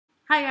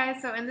Hi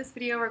guys, so in this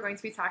video we're going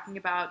to be talking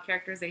about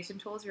characterization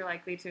tools you're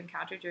likely to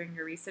encounter during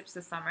your research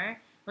this summer.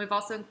 We've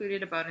also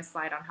included a bonus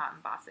slide on hot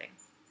embossing.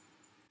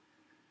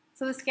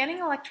 So the scanning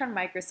electron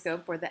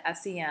microscope, or the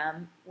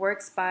SEM,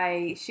 works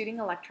by shooting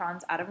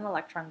electrons out of an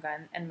electron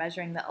gun and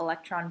measuring the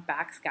electron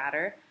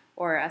backscatter,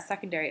 or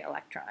secondary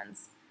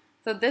electrons.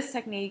 So this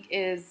technique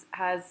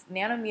has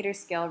nanometer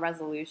scale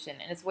resolution,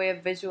 and it's a way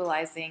of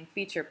visualizing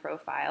feature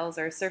profiles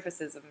or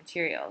surfaces of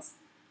materials.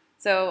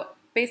 So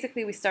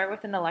basically, we start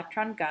with an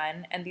electron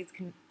gun, and these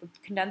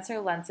condenser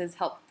lenses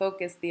help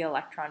focus the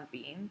electron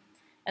beam.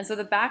 And so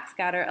the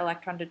backscatter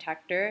electron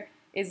detector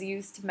is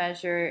used to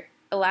measure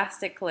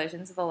elastic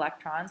collisions of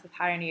electrons with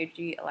high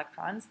energy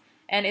electrons,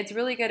 and it's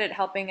really good at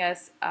helping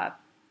us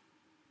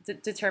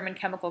determine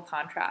chemical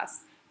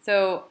contrast.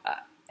 So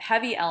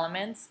heavy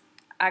elements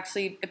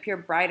actually appear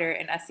brighter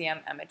in SEM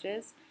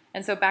images,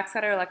 and so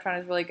backscatter electron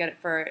is really good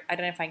for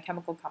identifying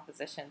chemical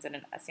compositions in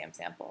an SEM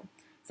sample.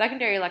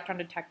 Secondary electron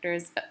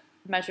detectors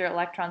measure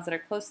electrons that are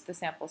close to the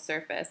sample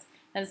surface,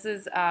 and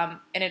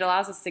and it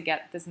allows us to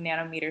get this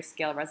nanometer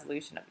scale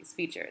resolution of these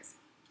features.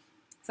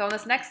 So on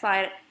this next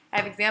slide, I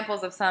have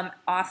examples of some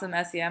awesome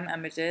SEM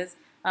images.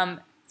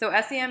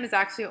 So SEM is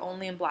actually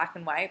only in black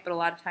and white, but a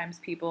lot of times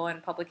people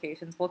in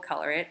publications will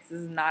color it. So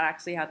this is not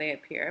actually how they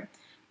appear.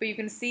 But you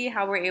can see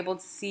how we're able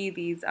to see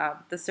these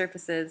the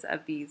surfaces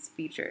of these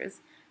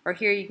features. Or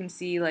here you can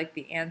see like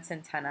the ant's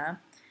antenna.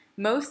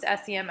 Most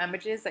SEM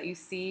images that you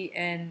see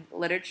in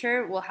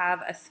literature will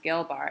have a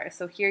scale bar.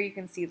 So here you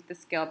can see that the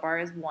scale bar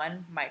is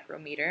 1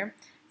 micrometer.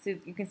 So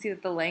you can see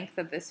that the length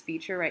of this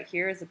feature right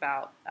here is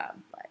about,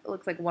 it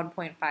looks like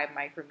 1.5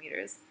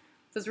 micrometers.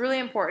 So it's really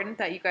important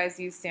that you guys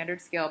use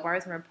standard scale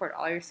bars and report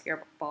all your scale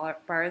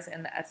bars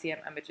in the SEM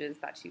images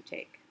that you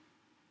take.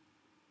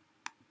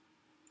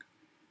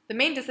 The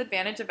main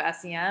disadvantage of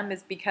SEM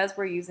is because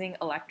we're using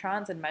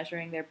electrons and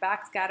measuring their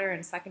backscatter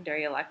and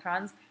secondary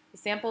electrons, the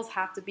samples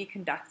have to be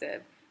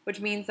conductive, which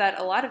means that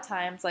a lot of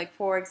times, like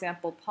for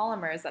example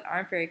polymers that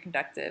aren't very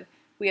conductive,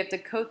 we have to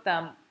coat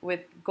them with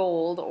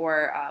gold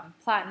or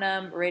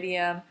platinum,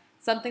 iridium,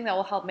 something that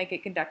will help make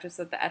it conductive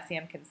so that the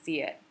SEM can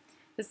see it.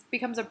 This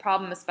becomes a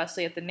problem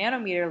especially at the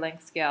nanometer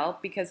length scale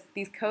because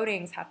these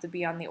coatings have to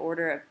be on the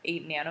order of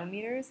 8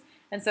 nanometers.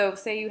 And so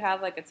say you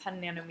have like a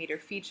 10 nanometer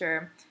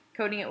feature,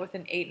 coating it with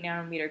an 8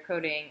 nanometer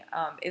coating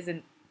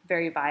isn't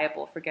very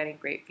viable for getting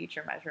great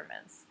feature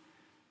measurements.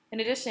 In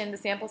addition, the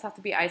samples have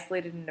to be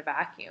isolated in a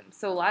vacuum.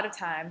 So a lot of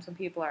times when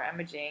people are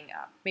imaging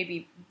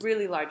maybe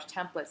really large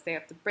templates, they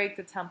have to break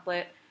the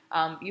template.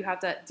 You have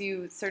to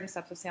do certain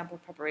steps of sample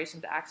preparation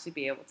to actually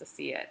be able to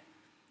see it.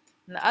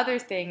 And the other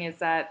thing is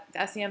that the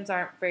SEMs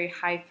aren't very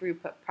high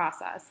throughput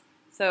process.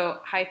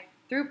 So high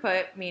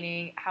throughput,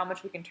 meaning how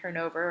much we can turn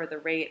over or the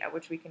rate at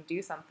which we can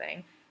do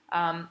something,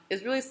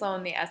 is really slow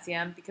in the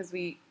SEM because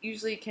we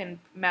usually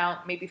can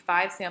mount maybe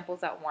 5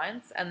 samples at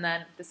once, and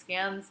then the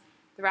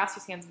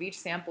raster scans of each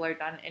sample are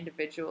done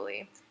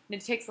individually.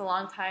 And it takes a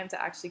long time to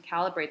actually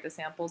calibrate the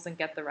samples and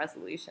get the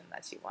resolution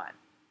that you want.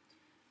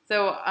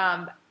 So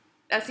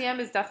SEM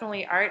is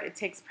definitely art. It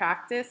takes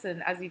practice,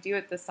 and as you do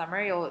it this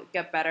summer, you'll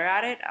get better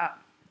at it.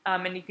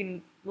 And you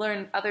can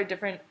learn other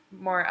different,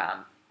 more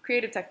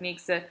creative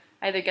techniques to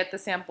either get the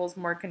samples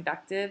more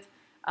conductive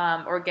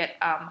or get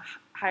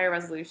higher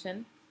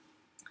resolution.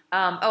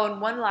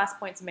 And one last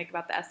point to make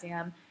about the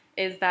SEM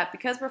is that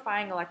because we're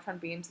firing electron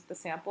beams with the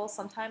sample,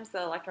 sometimes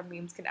the electron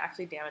beams can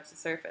actually damage the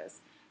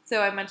surface.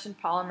 So I mentioned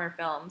polymer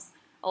films.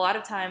 A lot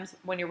of times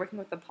when you're working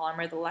with the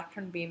polymer, the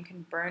electron beam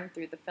can burn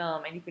through the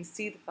film, and you can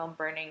see the film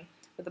burning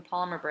with the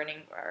polymer burning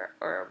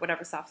or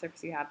whatever soft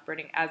surface you have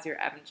burning as you're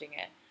imaging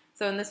it.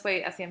 So in this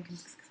way, SEM can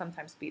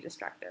sometimes be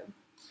destructive,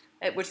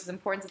 which is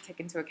important to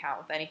take into account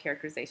with any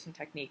characterization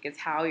technique, is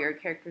how your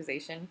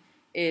characterization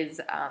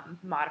is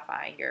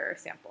modifying your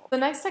sample. The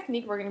next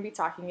technique we're going to be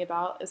talking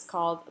about is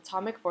called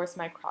atomic force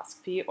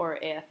microscopy, or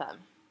AFM.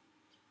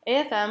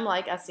 AFM,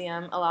 like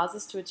SEM, allows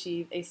us to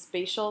achieve a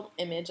spatial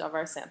image of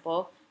our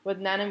sample with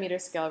nanometer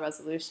scale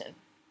resolution.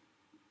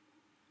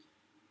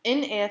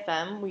 In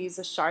AFM, we use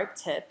a sharp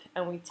tip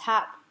and we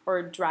tap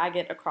or drag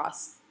it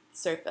across the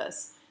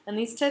surface. And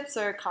these tips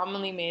are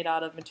commonly made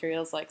out of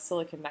materials like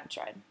silicon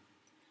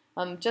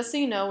nitride. Just so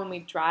you know, when we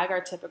drag our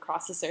tip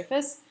across the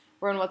surface,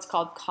 we're in what's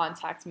called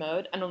contact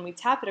mode, and when we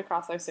tap it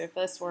across our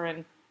surface, we're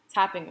in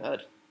tapping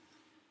mode.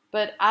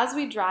 But as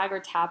we drag or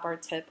tap our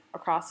tip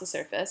across the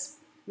surface,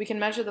 we can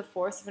measure the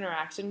force of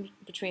interaction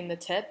between the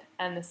tip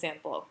and the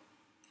sample.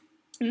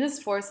 And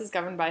this force is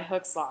governed by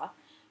Hooke's law,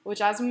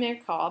 which, as we may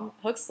recall,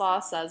 Hooke's law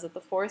says that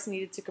the force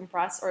needed to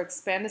compress or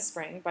expand a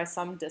spring by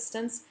some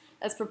distance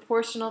is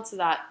proportional to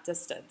that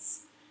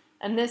distance.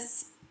 And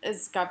this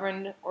is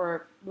governed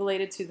or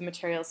related to the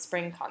material's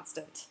spring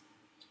constant.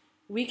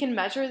 We can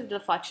measure the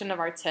deflection of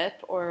our tip,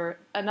 or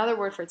another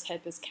word for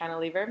tip is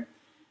cantilever,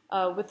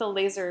 with a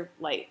laser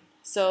light.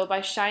 So by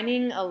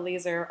shining a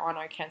laser on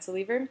our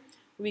cantilever,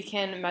 we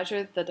can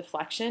measure the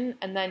deflection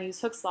and then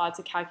use Hooke's law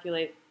to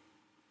calculate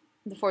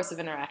the force of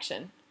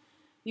interaction.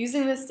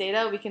 Using this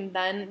data, we can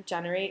then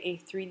generate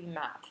a 3D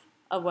map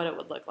of what it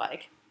would look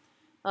like.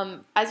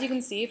 As you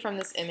can see from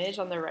this image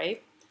on the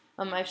right,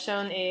 I've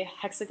shown a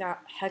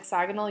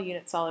hexagonal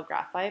unit cell of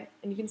graphite,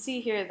 and you can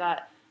see here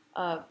that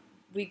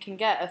we can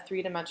get a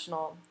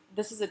three-dimensional,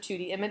 this is a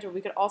 2D image, but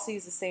we could also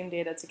use the same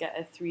data to get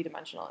a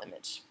three-dimensional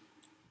image.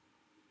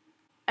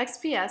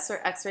 XPS,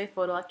 or X-ray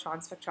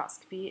photoelectron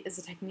spectroscopy, is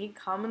a technique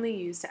commonly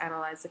used to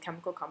analyze the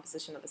chemical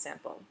composition of a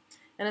sample,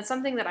 and it's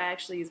something that I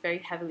actually use very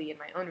heavily in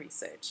my own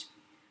research.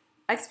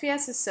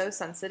 XPS is so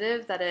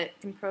sensitive that it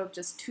can probe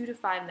just 2 to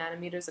 5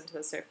 nanometers into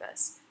the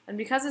surface, and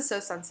because it's so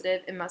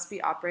sensitive, it must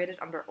be operated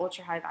under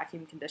ultra-high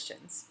vacuum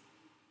conditions.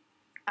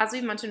 As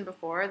we've mentioned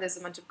before, there's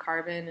a bunch of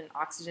carbon and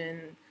oxygen,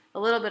 and a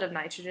little bit of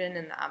nitrogen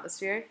in the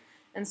atmosphere,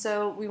 and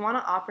so we want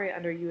to operate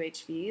under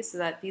UHV so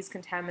that these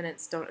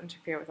contaminants don't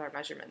interfere with our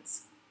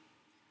measurements.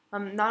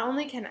 Not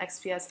only can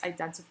XPS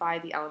identify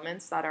the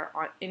elements that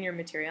are in your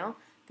material,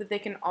 but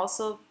it can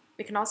also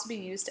be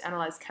used to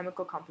analyze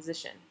chemical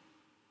composition.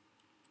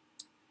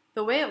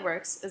 The way it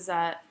works is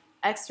that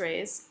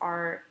X-rays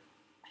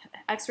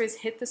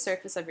hit the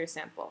surface of your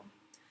sample,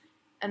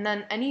 and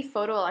then any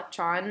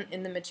photoelectron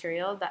in the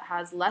material that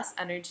has less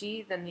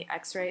energy than the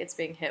X-ray it's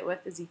being hit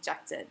with is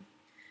ejected.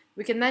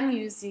 We can then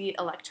use the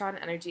electron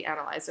energy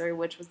analyzer,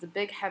 which was the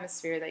big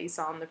hemisphere that you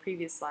saw on the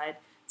previous slide,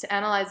 to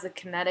analyze the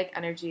kinetic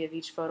energy of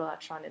each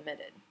photoelectron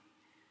emitted.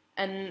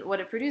 And what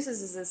it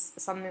produces is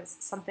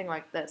something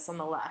like this on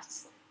the left.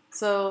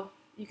 So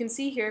you can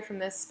see here from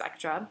this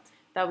spectra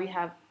that we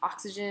have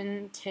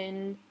oxygen,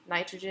 tin,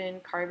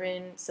 nitrogen,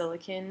 carbon,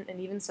 silicon,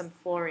 and even some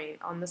fluorine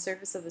on the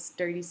surface of this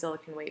dirty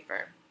silicon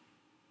wafer.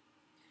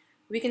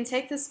 We can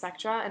take this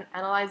spectra and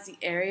analyze the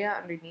area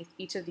underneath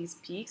each of these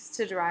peaks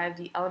to derive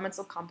the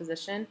elemental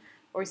composition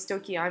or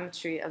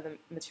stoichiometry of the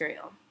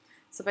material.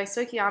 So by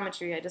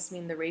stoichiometry, I just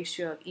mean the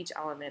ratio of each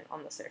element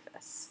on the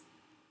surface.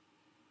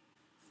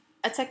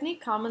 A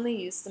technique commonly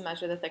used to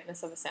measure the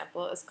thickness of a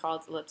sample is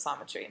called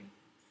ellipsometry.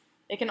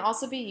 It can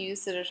also be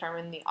used to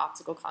determine the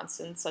optical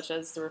constants, such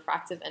as the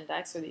refractive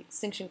index or the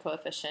extinction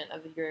coefficient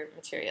of your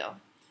material.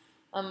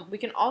 We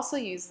can also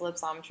use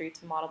ellipsometry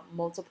to model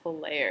multiple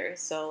layers.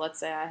 So let's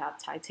say I have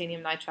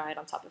titanium nitride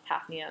on top of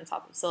hafnia on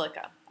top of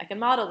silica. I can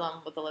model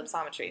them with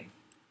ellipsometry.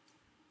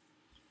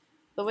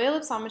 The way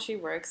ellipsometry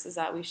works is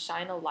that we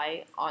shine a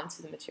light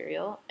onto the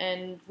material,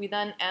 and we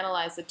then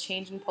analyze the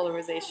change in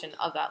polarization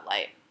of that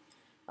light.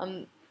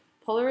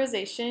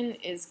 Polarization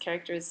is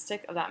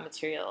characteristic of that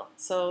material.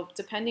 So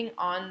depending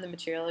on the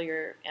material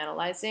you're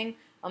analyzing,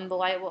 the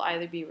light will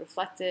either be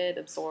reflected,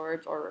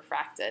 absorbed, or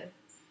refracted.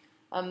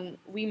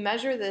 We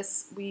measure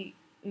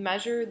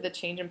the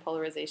change in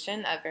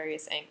polarization at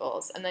various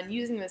angles, and then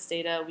using this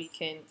data, we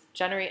can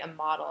generate a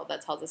model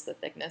that tells us the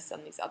thickness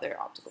and these other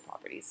optical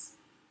properties.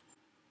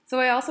 So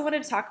I also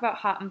wanted to talk about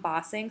hot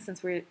embossing,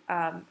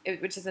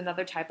 which is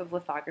another type of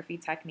lithography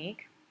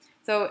technique.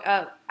 So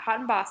hot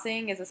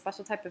embossing is a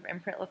special type of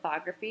imprint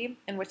lithography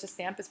in which a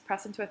stamp is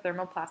pressed into a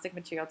thermoplastic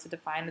material to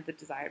define the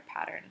desired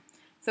pattern.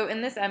 So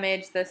in this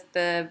image,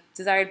 the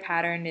desired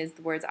pattern is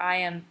the words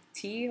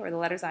IMT, or the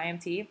letters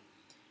IMT.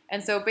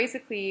 And so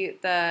basically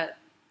the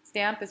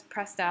stamp is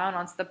pressed down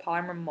onto the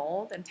polymer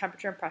mold, and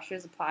temperature and pressure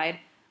is applied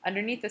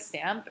underneath the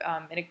stamp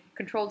in a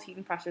controlled heat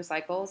and pressure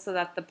cycle so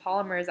that the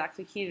polymer is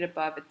actually heated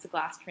above its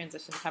glass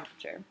transition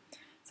temperature.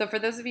 So for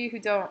those of you who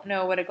don't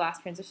know what a glass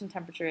transition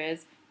temperature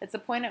is, it's the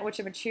point at which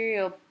a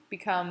material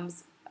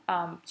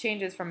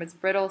changes from its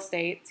brittle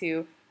state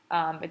to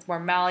its more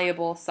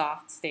malleable,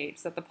 soft state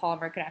so that the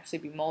polymer can actually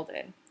be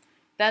molded.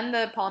 Then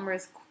the polymer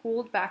is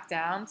cooled back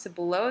down to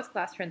below its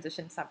glass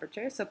transition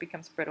temperature, so it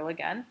becomes brittle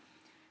again,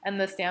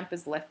 and the stamp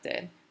is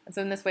lifted. And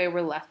so in this way,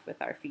 we're left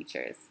with our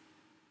features.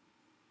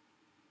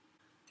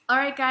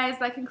 Alright guys,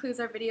 that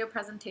concludes our video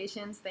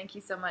presentations. Thank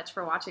you so much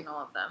for watching all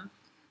of them.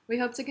 We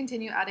hope to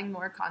continue adding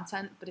more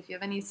content, but if you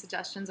have any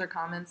suggestions or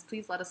comments,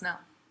 please let us know.